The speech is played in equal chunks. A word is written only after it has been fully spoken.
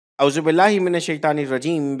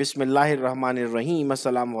औज़ुबिल्लाहिमिनश्शैतानिर्रजीम बिस्मिल्लाहिर्रहमानिर्रहीम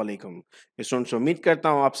अस्सलाम वालेकुम। स्टूडेंट्स, उम्मीद करता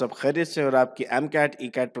हूँ आप सब खैरियत से और आपकी एमकैट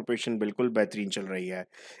ईकैट प्रिपरेशन बिल्कुल बेहतरीन चल रही है।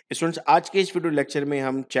 स्टूडेंट्स, आज के इस वीडियो लेक्चर में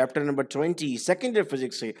हम chapter number 20 second year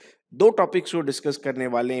physics से दो टॉपिक्स को डिस्कस करने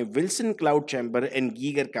वाले हैं, Wilson cloud chamber and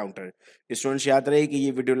Geiger counter. Students, याद रहे कि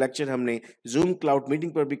ये वीडियो लेक्चर हमने जूम क्लाउड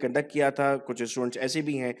मीटिंग पर भी कंडक्ट किया था। कुछ स्टूडेंट्स ऐसे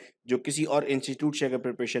भी हैं जो किसी और इंस्टीट्यूट से अगर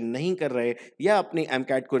प्रिपरेशन नहीं कर रहे या अपने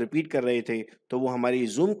एमकैट को रिपीट कर रहे थे तो वो हमारी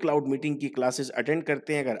जूम क्लाउड मीटिंग की क्लासेस अटेंड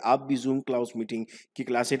करते हैं। अगर आप भी जूम क्लाउड मीटिंग की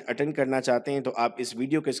क्लासेस अटेंड करना चाहते हैं तो आप इस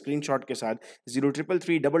वीडियो के स्क्रीनशॉट के साथ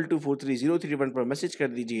 033322433031 पर मैसेज कर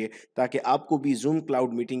दीजिए ताकि आपको भी जूम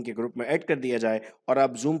क्लाउड मीटिंग के ग्रुप में ऐड कर दिया जाए और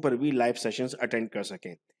आप जूम पर भी लाइव सेशंस अटेंड कर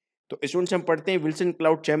सकें। तो स्टूडेंट्स, हम पढ़ते हैं विल्सन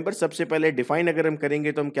क्लाउड चैम्बर। सबसे पहले डिफाइन अगर हम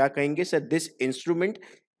करेंगे तो हम क्या कहेंगे? Sir, this instrument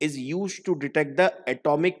is used to detect the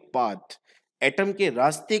atomic path. Atom के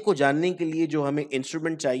रास्ते को जानने के लिए जो हमें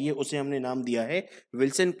इंस्ट्रूमेंट चाहिए उसे हमने नाम दिया है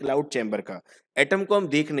विल्सन क्लाउड चैम्बर का। एटम को हम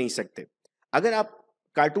देख नहीं सकते। अगर आप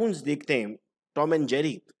कार्टून्स देखते हैं टॉम एंड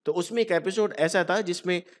जेरी, तो उसमें एक एपिसोड ऐसा था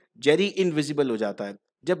जिसमें जेरी इनविजिबल हो जाता है।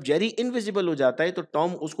 जब जेरी इनविजिबल हो जाता है तो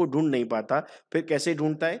टॉम उसको ढूंढ नहीं पाता। फिर कैसे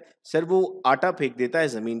ढूंढता है? सर, वो आटा फेंक देता है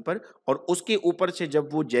जमीन पर और उसके ऊपर से जब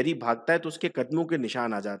वो जेरी भागता है तो उसके कदमों के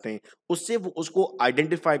निशान आ जाते हैं। उससे वो उसको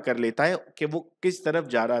आइडेंटिफाई कर लेता है कि वो किस तरफ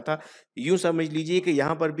जा रहा था। यूं समझ लीजिए कि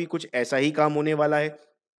यहाँ पर भी कुछ ऐसा ही काम होने वाला है।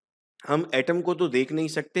 हम एटम को तो देख नहीं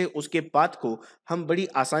सकते, उसके पाथ को हम बड़ी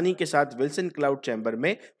आसानी के साथ विल्सन क्लाउड चैम्बर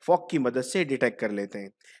में फॉग की मदद से डिटेक्ट कर लेते हैं।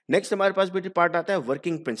 नेक्स्ट हमारे पास बेटे पार्ट आता है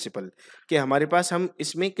वर्किंग प्रिंसिपल, कि हमारे पास हम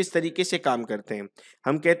इसमें किस तरीके से काम करते हैं।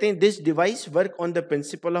 हम कहते हैं this device work on the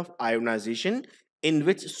principle of ionisation in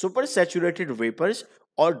which super saturated vapours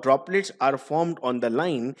और droplets are formed on the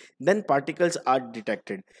line, then particles are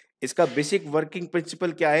detected. इसका बेसिक वर्किंग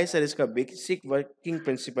प्रिंसिपल क्या है? सर, इसका बेसिक वर्किंग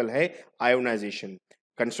प्रिंसिपल है आयोनाइजेशन।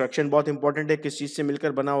 कंस्ट्रक्शन बहुत important है, किस चीज से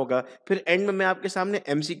मिलकर बना होगा। फिर एंड में मैं आपके सामने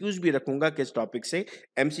एमसीक्यूज भी रखूंगा, किस टॉपिक से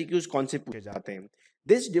एमसीक्यूज कौन से पूछे जाते हैं।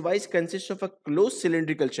 This device consist of a close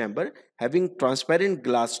cylindrical chamber having transparent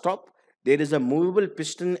glass top. There is a movable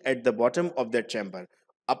piston at the bottom of that chamber.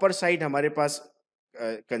 Upper side हमारे पास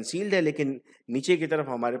कंसील्ड है, लेकिन नीचे की तरफ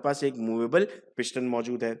हमारे पास एक मूवेबल पिस्टन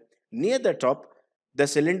मौजूद है। Near the top the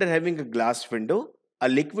cylinder having a glass window, a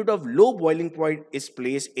liquid of low boiling point is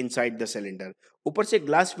placed inside the cylinder। ऊपर से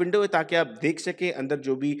ग्लास विंडो है ताकि आप देख सके अंदर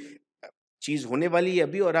जो भी चीज होने वाली है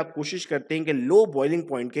अभी, और आप कोशिश करते हैं कि लो बॉइलिंग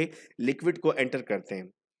पॉइंट के लिक्विड को एंटर करते हैं।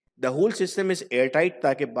 The whole system is air tight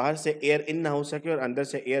ताकि बाहर से एयर इन ना हो सके और अंदर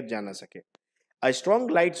से एयर जा ना सके। A strong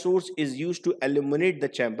light source is used to illuminate the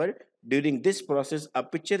chamber. During this process, a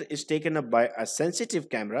picture is taken up by a sensitive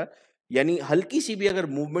camera। यानी हल्की सी भी अगर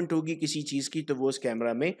मूवमेंट होगी किसी चीज की तो वो उस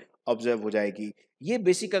कैमरा में ऑब्जर्व हो जाएगी। ये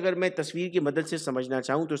बेसिक अगर मैं तस्वीर की मदद से समझना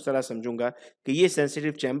चाहूँ तो इस तरह समझूंगा कि ये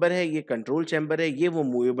सेंसिटिव चैम्बर है, ये कंट्रोल चैम्बर है, ये वो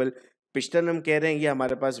मूवेबल पिस्टन हम कह रहे हैं, ये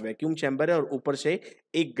हमारे पास वैक्यूम चैम्बर है और ऊपर से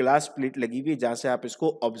एक ग्लास प्लेट लगी हुई है जहाँ से आप इसको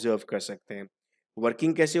ऑब्जर्व कर सकते हैं।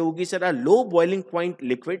 वर्किंग कैसे होगी sir? Low boiling point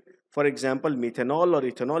liquid, for example methanol और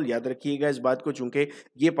इथेनॉल, याद रखिएगा इस बात को चूंकि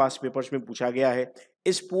ये पास पेपर्स में पूछा गया है,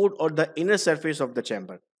 is poured on the inner surface of the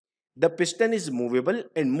chamber। The piston is movable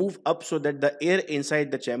and move up so that the air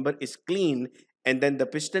inside the chamber is clean, and then the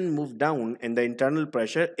piston move down and the internal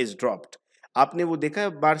pressure is dropped। आपने वो देखा है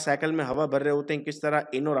बार cycle में हवा भर रहे होते हैं किस तरह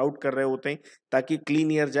इन और आउट कर रहे होते हैं ताकि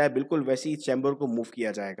क्लीन एयर जाए, बिल्कुल वैसे ही चैम्बर को मूव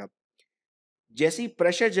किया जाएगा। जैसे ही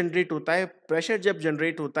प्रेशर जनरेट होता है, प्रेशर जब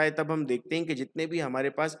जनरेट होता है तब हम देखते हैं कि जितने भी हमारे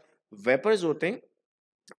पास वेपर्स होते हैं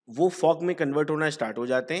वो फॉग में कन्वर्ट होना स्टार्ट हो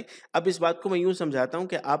जाते हैं। अब इस बात को मैं यूं समझाता हूं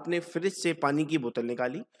कि आपने फ्रिज से पानी की बोतल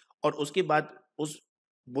निकाली और उसके बाद उस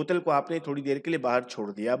बोतल को आपने थोड़ी देर के लिए बाहर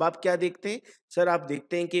छोड़ दिया। अब आप क्या देखते हैं? सर, आप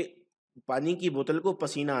देखते हैं कि पानी की बोतल को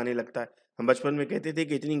पसीना आने लगता है। हम बचपन में कहते थे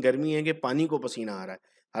कि इतनी गर्मी है कि पानी को पसीना आ रहा है,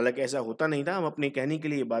 हालांकि ऐसा होता नहीं था, हम अपने कहने के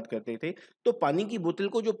लिए ये बात करते थे। तो पानी की बोतल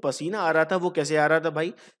को जो पसीना आ रहा था वो कैसे आ रहा था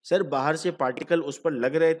भाई? सर, बाहर से पार्टिकल उस पर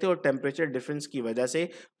लग रहे थे और टेम्परेचर डिफरेंस की वजह से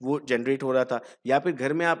वो जनरेट हो रहा था। या फिर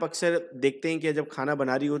घर में आप अक्सर देखते हैं कि जब खाना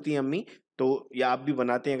बना रही होती है अम्मी, तो या आप भी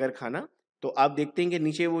बनाते हैं अगर खाना, तो आप देखते हैं कि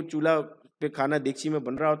नीचे वो चूल्हा पे खाना देगची में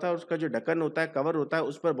बन रहा होता है और उसका जो ढक्कन होता है, कवर होता है,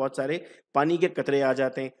 उस पर बहुत सारे पानी के कतरे आ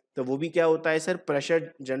जाते हैं। तो वो भी क्या होता है सर?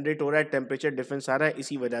 प्रेशर जनरेट हो रहा है, टेम्परेचर डिफरेंस आ रहा है,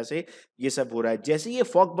 इसी वजह से ये सब हो रहा है। जैसे ये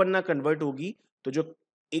फॉग बनना कन्वर्ट होगी तो जो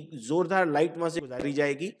एक जोरदार लाइट वहां से गुजारी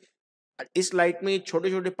जाएगी, इस लाइट में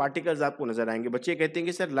छोटे-छोटे पार्टिकल्स आपको नज़र आएँगे। बच्चे कहते हैं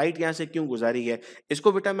कि सर लाइट यहाँ से क्यों गुज़ारी है?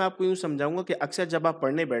 इसको बेटा मैं आपको यूँ समझाऊँगा कि अक्सर जब आप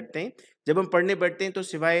पढ़ने बैठते हैं, जब हम पढ़ने बैठते हैं तो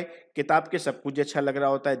सिवाय किताब के सब कुछ अच्छा लग रहा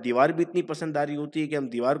होता है, दीवार भी इतनी पसंद आ रही होती है कि हम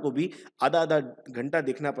दीवार को भी आधा-आधा घंटा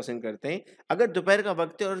देखना पसंद करते हैं। अगर दोपहर का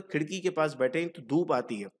वक़्त है और खिड़की के पास बैठे हैं तो धूप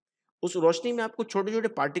आती है, उस रोशनी में आपको छोटे-छोटे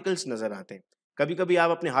पार्टिकल्स नज़र आते हैं। कभी-कभी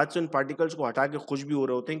आप अपने हाथ से उन पार्टिकल्स को हटा के खुश भी हो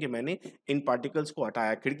रहे होते हैं कि मैंने इन पार्टिकल्स को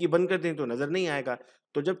हटाया। खिड़की बंद कर दें तो नज़र नहीं आएगा।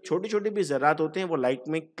 तो जब छोटे-छोटे भी ज़र्रात होते हैं वो लाइट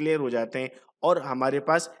में क्लियर हो जाते हैं और हमारे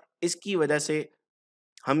पास इसकी वजह से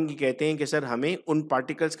हम ये कहते हैं कि सर हमें उन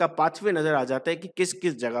पार्टिकल्स का पाथवे नज़र आ जाता है कि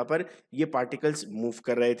किस-किस जगह पर ये पार्टिकल्स मूव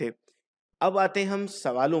कर रहे थे। अब आते हैं हम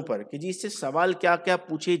सवालों पर कि जी इससे सवाल क्या-क्या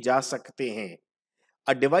पूछे जा सकते हैं।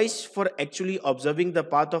 A device for actually observing the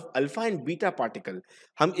path of alpha and beta particle.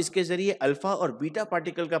 हम इसके जरिए अल्फा और बीटा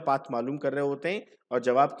पार्टिकल का पाथ मालूम कर रहे होते हैं और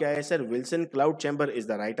जवाब क्या है sir? Wilson cloud chamber is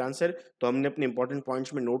the right answer. तो हमने अपने इंपॉर्टेंट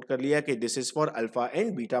पॉइंट्स में नोट कर लिया कि this is for alpha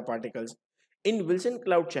and beta particles. In Wilson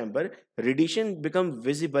cloud chamber radiation become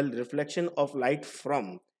visible reflection of light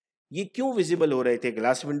from. ये क्यों विजिबल हो रहे थे?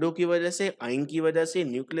 ग्लास विंडो की वजह से, आइन की वजह से,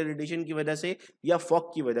 न्यूक्लियर रेडिएशन की वजह से या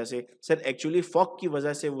फॉग की वजह से? सर एक्चुअली फॉग की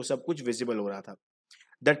वजह से वो सब कुछ विजिबल हो रहा था।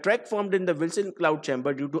 The track formed in the Wilson cloud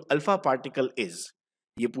chamber due to alpha particle is।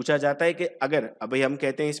 ये पूछा जाता है कि अगर अभी हम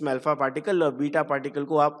कहते हैं इसमें अल्फा पार्टिकल और बीटा पार्टिकल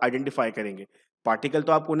को आप आइडेंटिफाई करेंगे। पार्टिकल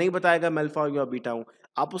तो आपको नहीं बताएगा मैं अल्फा हूं या बीटा हूं,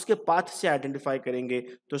 आप उसके पाथ से आइडेंटिफाई करेंगे।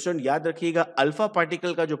 तो स्टूडेंट याद रखिएगा अल्फा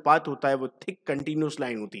पार्टिकल का जो पाथ होता है वो थिक कंटिन्यूस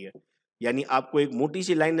लाइन होती है। यानी आपको एक मोटी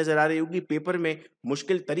सी लाइन नजर आ रही होगी पेपर में,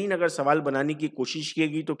 मुश्किल तरीन अगर सवाल बनाने की कोशिश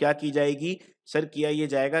किएगी तो क्या की जाएगी सर? किया ये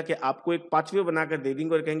जाएगा कि आपको एक पाथवे बनाकर दे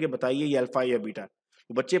देंगे और कहेंगे बताइए ये अल्फा या बीटा।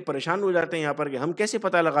 तो बच्चे परेशान हो जाते हैं यहाँ पर कि हम कैसे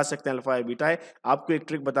पता लगा सकते हैं अल्फा या बीटा है। आपको एक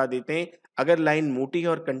ट्रिक बता देते हैं, अगर लाइन मोटी है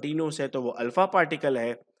और कंटिन्यूस है तो वो अल्फा पार्टिकल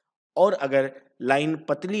है और अगर लाइन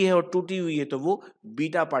पतली है और टूटी हुई है तो वो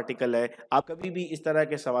बीटा पार्टिकल है। आप कभी भी इस तरह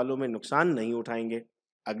के सवालों में नुकसान नहीं उठाएंगे।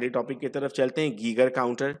 अगले टॉपिक की तरफ चलते हैं, Geiger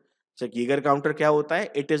counter. Sir Geiger counter क्या होता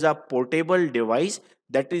है? It is a portable device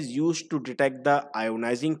that is used to detect the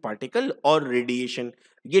ionizing particle और रेडिएशन।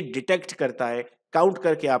 ये डिटेक्ट करता है, काउंट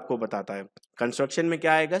करके आपको बताता है। कंस्ट्रक्शन में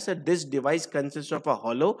क्या आएगा sir? This device consist of a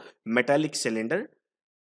hollow metallic cylinder.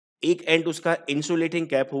 एक एंड उसका इंसुलेटिंग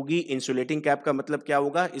कैप होगी। इंसुलेटिंग कैप का मतलब क्या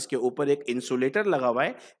होगा? इसके ऊपर एक इंसुलेटर लगा हुआ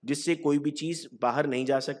है जिससे कोई भी चीज बाहर नहीं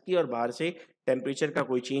जा सकती और बाहर से टेम्परेचर का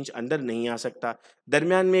कोई चेंज अंदर नहीं आ सकता।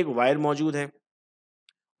 दरमियान में एक वायर मौजूद है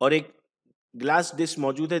और एक ग्लास डिस्क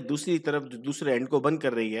मौजूद है दूसरी तरफ जो दूसरे एंड को बंद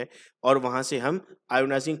कर रही है और वहां से हम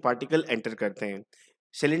आयोनाइजिंग पार्टिकल एंटर करते हैं।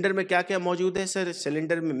 सिलेंडर में क्या क्या मौजूद है सर?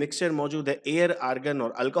 सिलेंडर में मिक्सचर मौजूद है एयर, आर्गन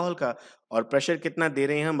और अल्कोहल का। और प्रेशर कितना दे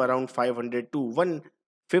रहे हैं हम? Around 500 to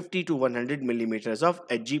 150 to 100 millimetres of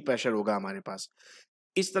Hg pressure होगा हमारे पास।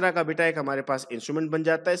 इस तरह का बेटा एक हमारे पास इंस्ट्रूमेंट बन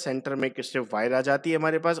जाता है। सेंटर में एक सिर्फ वायर आ जाती है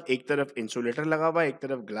हमारे पास, एक तरफ इंसुलेटर लगा हुआ है, एक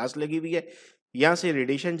तरफ ग्लास लगी हुई है। यहाँ से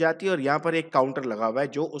रेडिएशन जाती है और यहाँ पर एक काउंटर लगा हुआ है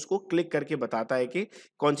जो उसको क्लिक करके बताता है कि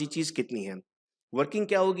कौन सी चीज कितनी है। वर्किंग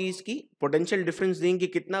क्या होगी इसकी? पोटेंशियल डिफरेंस देंगे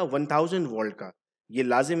कितना? 1000 वोल्ट का। ये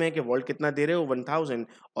लाजिम है कि वोल्ट कितना दे रहे हो? 1000।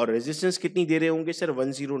 और रेजिस्टेंस कितनी दे रहे होंगे सर?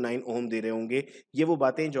 109 ओम दे रहे होंगे। ये वो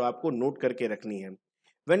बातें जो आपको नोट करके रखनी है।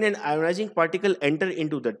 When an ionizing particle enter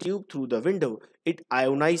into the tube through the window, it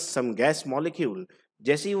ionize some gas molecule।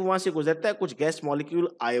 जैसे ही वो वहां से गुजरता है कुछ गैस मॉलिक्यूल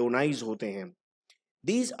आयोनाइज होते हैं।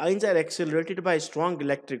 These ions are accelerated by strong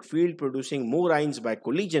electric field producing more ions by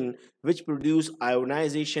collision which produce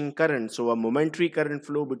ionization current। So a momentary current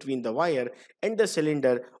flow between the wire and the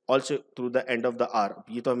cylinder also through the end of the arc।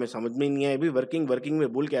 ये तो हमें समझ में नहीं है अभी working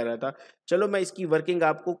में बोल क्या रहा था। चलो मैं इसकी वर्किंग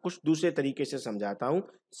आपको कुछ दूसरे तरीके से समझाता हूँ।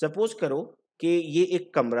 सपोज करो कि ये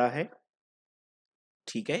एक कमरा है,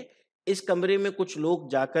 ठीक है। इस कमरे में कुछ लोग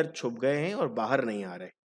जाकर छुप गए हैं और बाहर नहीं आ रहे।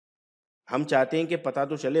 हम चाहते हैं कि पता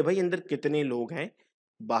तो चले भाई अंदर कितने लोग हैं,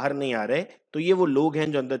 बाहर नहीं आ रहे। तो ये वो लोग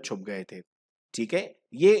हैं जो अंदर छुप गए थे, ठीक है।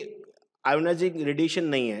 ये आयोनाइजिंग रेडिएशन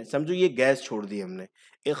नहीं है, समझो ये गैस छोड़ दी हमने,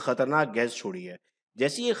 एक खतरनाक गैस छोड़ी है।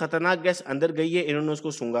 जैसे ये खतरनाक गैस अंदर गई है इन्होंने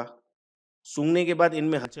उसको सूंघा, सूंघने के बाद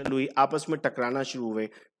इनमें हलचल हुई, आपस में टकराना शुरू हुए।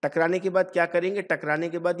 टकराने के बाद क्या करेंगे? टकराने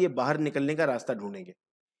के बाद ये बाहर निकलने का रास्ता ढूंढेंगे।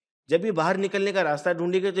 जब ये बाहर निकलने का रास्ता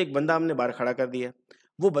ढूंढेंगे तो एक बंदा हमने बाहर खड़ा कर दिया।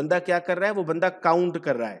 वो बंदा क्या कर रहा है? वो बंदा काउंट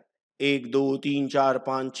कर रहा है, 1 2 3 4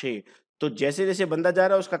 5 6। तो जैसे जैसे बंदा जा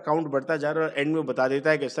रहा है उसका काउंट बढ़ता जा रहा है और एंड में बता देता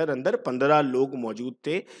है कि सर अंदर 15 लोग मौजूद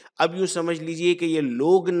थे। अब यूं समझ लीजिए कि ये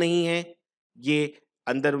लोग नहीं है, ये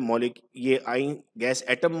अंदर ये आई गैस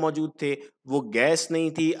एटम मौजूद थे। वो गैस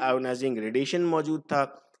नहीं थी, आयोनाइजिंग रेडिएशन मौजूद था।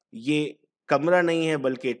 ये कमरा नहीं है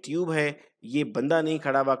बल्कि ट्यूब है। ये बंदा नहीं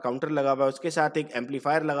खड़ा हुआ, काउंटर लगा हुआ है, उसके साथ एक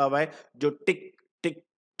एम्पलीफायर लगा हुआ है जो टिक टिक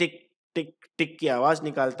टिक टिक टिक की आवाज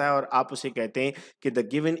निकालता है और आप उसे कहते हैं कि the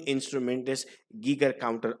given instrument is Geiger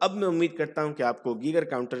counter. अब मैं उम्मीद करता हूं कि आपको गीगर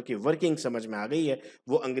काउंटर की वर्किंग समझ में आ गई है।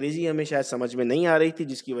 वो अंग्रेजी हमें शायद समझ में नहीं आ रही थी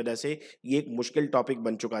जिसकी वजह से ये एक मुश्किल टॉपिक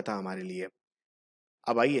बन चुका था हमारे लिए।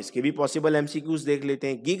 अब आइए इसके भी पॉसिबल एमसीक्यूज देख लेते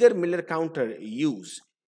हैं। Geiger Miller counter use.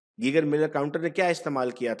 Geiger Miller counter ने क्या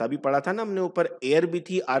इस्तेमाल किया था? अभी पढ़ा था ना हमने ऊपर, एयर भी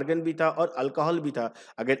थी, आर्गन भी था और अल्कोहल भी था।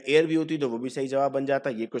 अगर एयर भी होती तो वो भी सही जवाब बन जाता।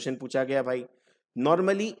 ये क्वेश्चन पूछा गया भाई।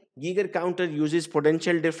 Normally Geiger counter uses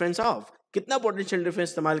potential difference of, कितना पोटेंशियल डिफरेंस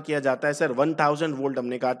इस्तेमाल किया जाता है सर? 1000 वोल्ट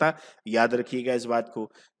हमने कहा था, याद रखिएगा इस बात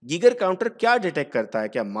को। गीगर काउंटर क्या डिटेक्ट करता है?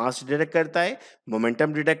 क्या मास डिटेक्ट करता है,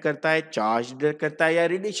 मोमेंटम डिटेक्ट करता है, चार्ज डिटेक्ट करता है, या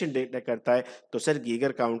रेडिएशन डिटेक्ट करता है? तो सर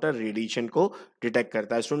गीगर काउंटर रेडिएशन को डिटेक्ट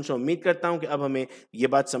करता है। स्टूडेंट्स, उम्मीद करता हूं कि अब हमें ये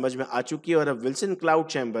बात समझ में आ चुकी है और अब विल्सन क्लाउड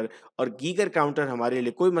चैम्बर और गीगर काउंटर हमारे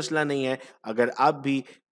लिए कोई मसला नहीं है। अगर आप भी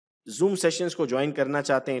जूम सेशंस को ज्वाइन करना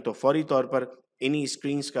चाहते हैं तो फौरी तौर पर इन्हीं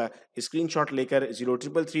स्क्रीन्स का स्क्रीनशॉट लेकर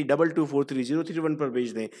 0333224301 पर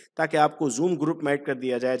भेज दें, ताकि आपको जूम ग्रुप में ऐड कर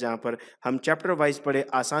दिया जाए, जहां पर हम चैप्टर वाइज पढ़े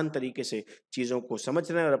आसान तरीके से चीज़ों को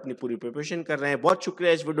समझ रहे हैं और अपनी पूरी प्रिपरेशन कर रहे हैं। बहुत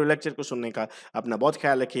शुक्रिया इस वीडियो लेक्चर को सुनने का। अपना बहुत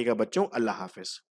ख्याल रखिएगा बच्चों। अल्लाह हाफिज़।